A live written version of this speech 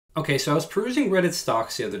Okay, so I was perusing Reddit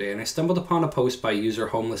stocks the other day and I stumbled upon a post by user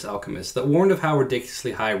Homeless Alchemist that warned of how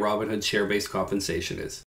ridiculously high Robinhood share-based compensation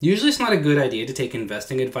is. Usually it's not a good idea to take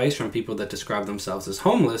investing advice from people that describe themselves as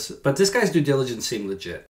homeless, but this guy's due diligence seemed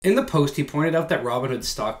legit. In the post, he pointed out that Robinhood's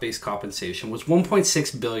stock-based compensation was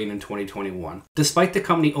 $1.6 billion in 2021, despite the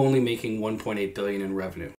company only making $1.8 billion in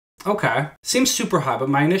revenue. Okay, seems super high, but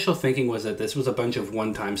my initial thinking was that this was a bunch of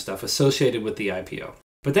one-time stuff associated with the IPO.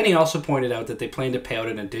 But then he also pointed out that they plan to pay out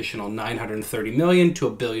an additional $930 million to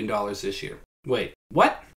 $1 billion this year. Wait,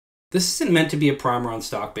 what? This isn't meant to be a primer on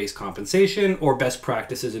stock-based compensation or best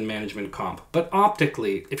practices in management comp, but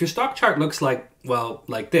optically, if your stock chart looks like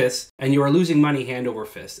this, and you are losing money hand over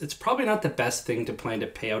fist, it's probably not the best thing to plan to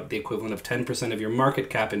pay out the equivalent of 10% of your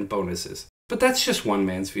market cap in bonuses. But that's just one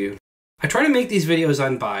man's view. I try to make these videos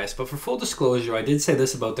unbiased, but for full disclosure, I did say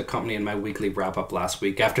this about the company in my weekly wrap-up last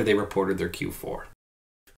week after they reported their Q4.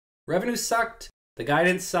 Revenue sucked, the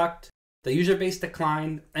guidance sucked, the user base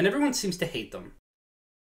declined, and everyone seems to hate them.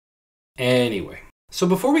 Anyway, so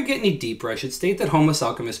before we get any deeper, I should state that Homeless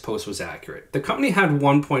Alchemist's post was accurate. The company had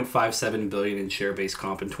 $1.57 billion in share-based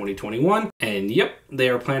comp in 2021, and yep, they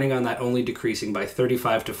are planning on that only decreasing by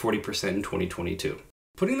 35 to 40% in 2022.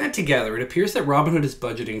 Putting that together, it appears that Robinhood is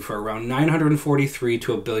budgeting for around $943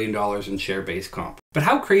 to $1 billion in share-based comp. But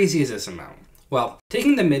how crazy is this amount? Well,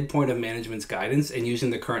 taking the midpoint of management's guidance and using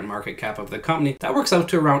the current market cap of the company, that works out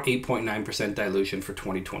to around 8.9% dilution for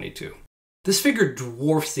 2022. This figure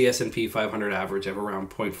dwarfs the S&P 500 average of around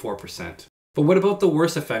 0.4%. But what about the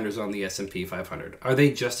worst offenders on the S&P 500? Are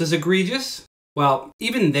they just as egregious? Well,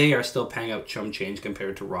 even they are still paying out chump change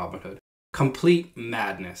compared to Robinhood. Complete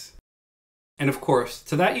madness. And of course,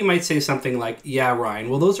 to that you might say something like, yeah, Ryan,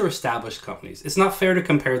 well those are established companies. It's not fair to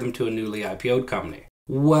compare them to a newly IPO'd company.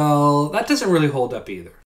 Well, that doesn't really hold up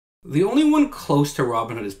either. The only one close to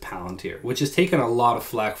Robinhood is Palantir, which has taken a lot of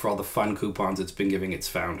flack for all the fun coupons it's been giving its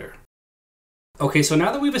founder. Okay, so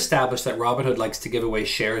now that we've established that Robinhood likes to give away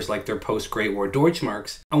shares like their post-Great War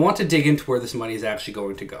Deutschmarks, I want to dig into where this money is actually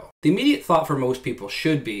going to go. The immediate thought for most people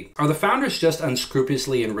should be, are the founders just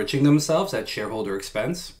unscrupulously enriching themselves at shareholder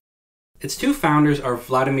expense? Its two founders are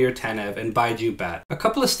Vladimir Tanev and Baiju Bhatt, a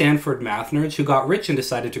couple of Stanford math nerds who got rich and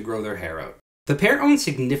decided to grow their hair out. The pair own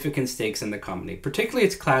significant stakes in the company, particularly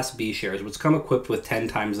its Class B shares, which come equipped with 10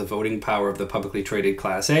 times the voting power of the publicly traded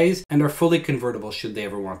Class A's and are fully convertible should they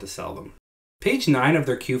ever want to sell them. Page 9 of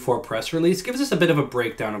their Q4 press release gives us a bit of a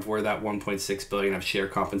breakdown of where that $1.6 billion of share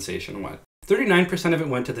compensation went. 39% of it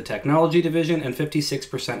went to the technology division and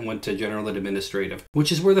 56% went to general and administrative,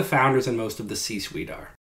 which is where the founders and most of the C-suite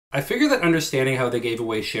are. I figure that understanding how they gave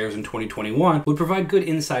away shares in 2021 would provide good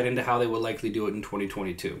insight into how they will likely do it in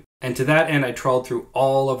 2022. And to that end, I trawled through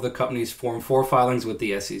all of the company's Form 4 filings with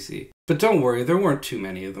the SEC. But don't worry, there weren't too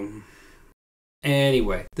many of them.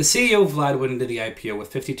 Anyway, the CEO Vlad went into the IPO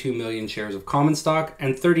with 52 million shares of common stock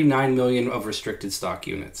and 39 million of restricted stock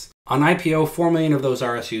units. On IPO, 4 million of those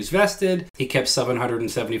RSUs vested, he kept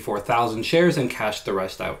 774,000 shares and cashed the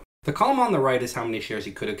rest out. The column on the right is how many shares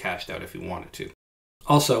he could have cashed out if he wanted to.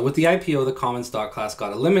 Also, with the IPO, the common stock class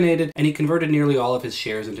got eliminated, and he converted nearly all of his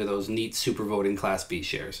shares into those neat super voting Class B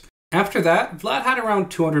shares. After that, Vlad had around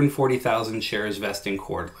 240,000 shares vesting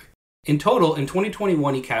quarterly. In total, in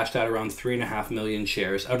 2021, he cashed out around 3.5 million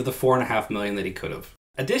shares out of the 4.5 million that he could have.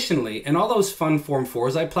 Additionally, in all those fun Form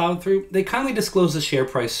 4s I plowed through, they kindly disclosed the share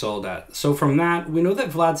price sold at, so from that, we know that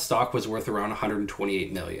Vlad's stock was worth around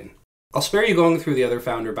 128 million. I'll spare you going through the other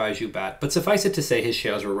founder, Baiju Bhatt, but suffice it to say his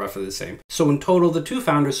shares were roughly the same. So in total, the two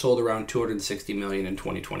founders sold around 260 million in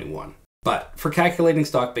 2021. But for calculating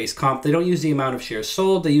stock-based comp, they don't use the amount of shares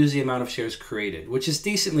sold, they use the amount of shares created, which is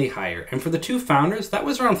decently higher. And for the two founders, that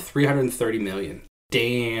was around 330 million.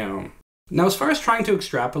 Damn. Now, as far as trying to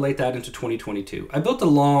extrapolate that into 2022, I built a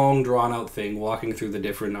long, drawn-out thing walking through the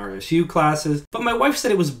different RSU classes, but my wife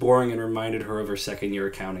said it was boring and reminded her of her second-year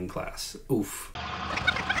accounting class. Oof.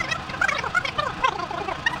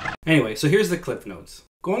 Anyway, so here's the clip notes.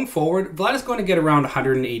 Going forward, Vlad is going to get around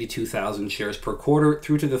 182,000 shares per quarter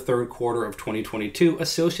through to the third quarter of 2022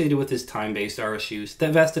 associated with his time-based RSUs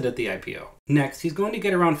that vested at the IPO. Next, he's going to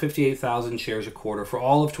get around 58,000 shares a quarter for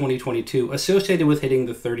all of 2022 associated with hitting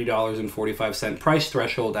the $30.45 price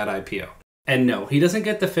threshold at IPO. And no, he doesn't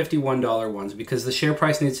get the $51 ones because the share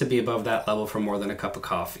price needs to be above that level for more than a cup of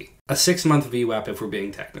coffee. A 6-month VWAP if we're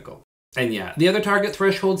being technical. And yeah, the other target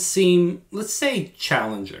thresholds seem, let's say,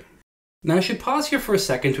 challenging. Now I should pause here for a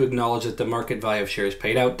second to acknowledge that the market value of shares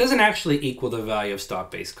paid out doesn't actually equal the value of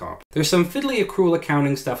stock-based comp. There's some fiddly accrual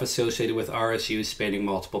accounting stuff associated with RSUs spanning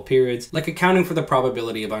multiple periods, like accounting for the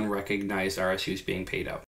probability of unrecognized RSUs being paid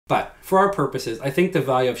out. But for our purposes, I think the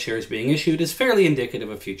value of shares being issued is fairly indicative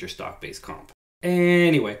of future stock-based comp.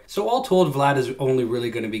 Anyway, so all told, Vlad is only really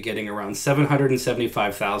going to be getting around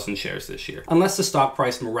 775,000 shares this year, unless the stock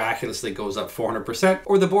price miraculously goes up 400%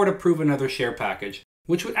 or the board approve another share package,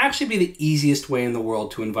 which would actually be the easiest way in the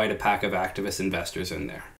world to invite a pack of activist investors in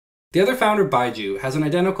there. The other founder, Baiju, has an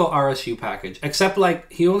identical RSU package, except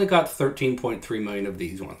he only got 13.3 million of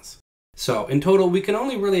these ones. So, in total, we can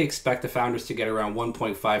only really expect the founders to get around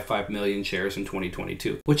 1.55 million shares in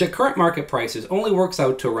 2022, which at current market prices only works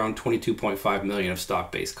out to around 22.5 million of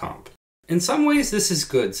stock-based comp. In some ways, this is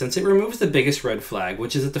good, since it removes the biggest red flag,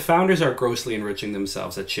 which is that the founders are grossly enriching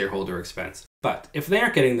themselves at shareholder expense. But if they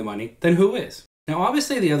aren't getting the money, then who is? Now,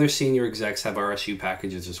 obviously, the other senior execs have RSU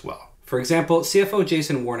packages as well. For example, CFO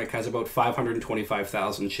Jason Warnick has about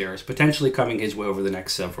 525,000 shares, potentially coming his way over the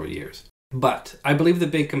next several years. But I believe the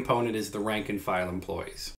big component is the rank and file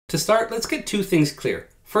employees. To start, let's get two things clear.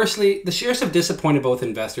 Firstly, the shares have disappointed both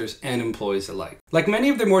investors and employees alike. Like many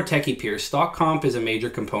of their more techie peers, stock comp is a major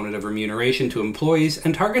component of remuneration to employees,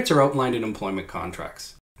 and targets are outlined in employment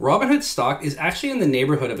contracts. Robinhood stock is actually in the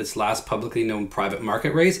neighborhood of its last publicly known private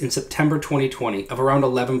market raise in September 2020 of around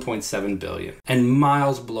 11.7 billion, and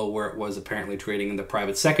miles below where it was apparently trading in the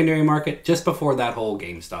private secondary market just before that whole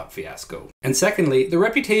GameStop fiasco. And secondly, the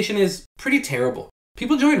reputation is pretty terrible.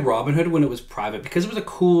 People joined Robinhood when it was private because it was a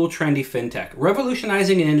cool, trendy fintech,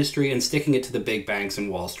 revolutionizing an industry and sticking it to the big banks and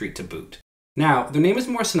Wall Street to boot. Now, their name is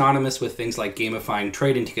more synonymous with things like gamifying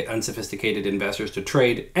trading to get unsophisticated investors to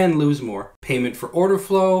trade and lose more, payment for order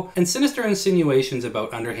flow, and sinister insinuations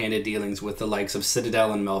about underhanded dealings with the likes of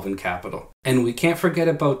Citadel and Melvin Capital. And we can't forget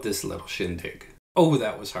about this little shindig. Oh,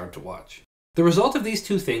 that was hard to watch. The result of these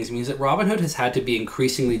two things means that Robinhood has had to be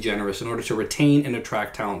increasingly generous in order to retain and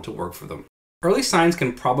attract talent to work for them. Early signs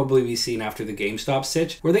can probably be seen after the GameStop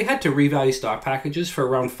sitch, where they had to revalue stock packages for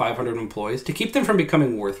around 500 employees to keep them from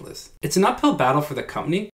becoming worthless. It's an uphill battle for the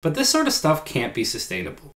company, but this sort of stuff can't be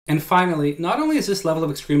sustainable. And finally, not only is this level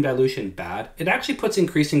of extreme dilution bad, it actually puts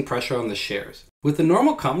increasing pressure on the shares. With the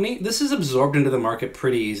normal company, this is absorbed into the market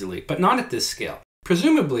pretty easily, but not at this scale.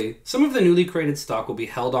 Presumably, some of the newly created stock will be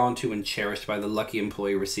held onto and cherished by the lucky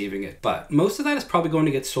employee receiving it, but most of that is probably going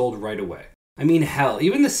to get sold right away. I mean, hell,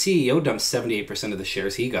 even the CEO dumped 78% of the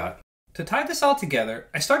shares he got. To tie this all together,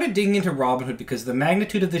 I started digging into Robinhood because the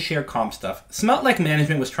magnitude of the share comp stuff smelt like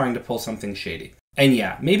management was trying to pull something shady. And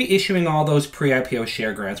yeah, maybe issuing all those pre-IPO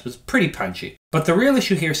share grants was pretty punchy. But the real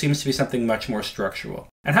issue here seems to be something much more structural.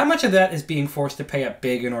 And how much of that is being forced to pay up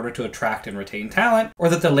big in order to attract and retain talent, or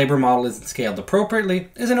that the labor model isn't scaled appropriately,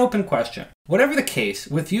 is an open question. Whatever the case,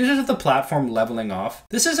 with users of the platform leveling off,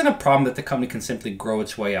 this isn't a problem that the company can simply grow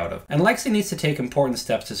its way out of, and likely needs to take important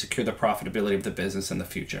steps to secure the profitability of the business in the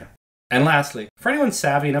future. And lastly, for anyone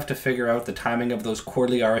savvy enough to figure out the timing of those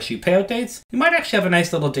quarterly RSU payout dates, you might actually have a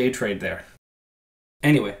nice little day trade there.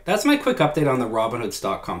 Anyway, that's my quick update on the Robinhood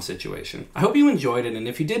stock comp situation. I hope you enjoyed it, and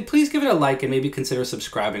if you did, please give it a like and maybe consider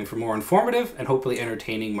subscribing for more informative and hopefully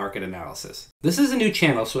entertaining market analysis. This is a new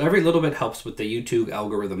channel, so every little bit helps with the YouTube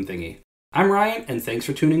algorithm thingy. I'm Ryan, and thanks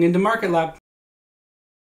for tuning into Market Lab.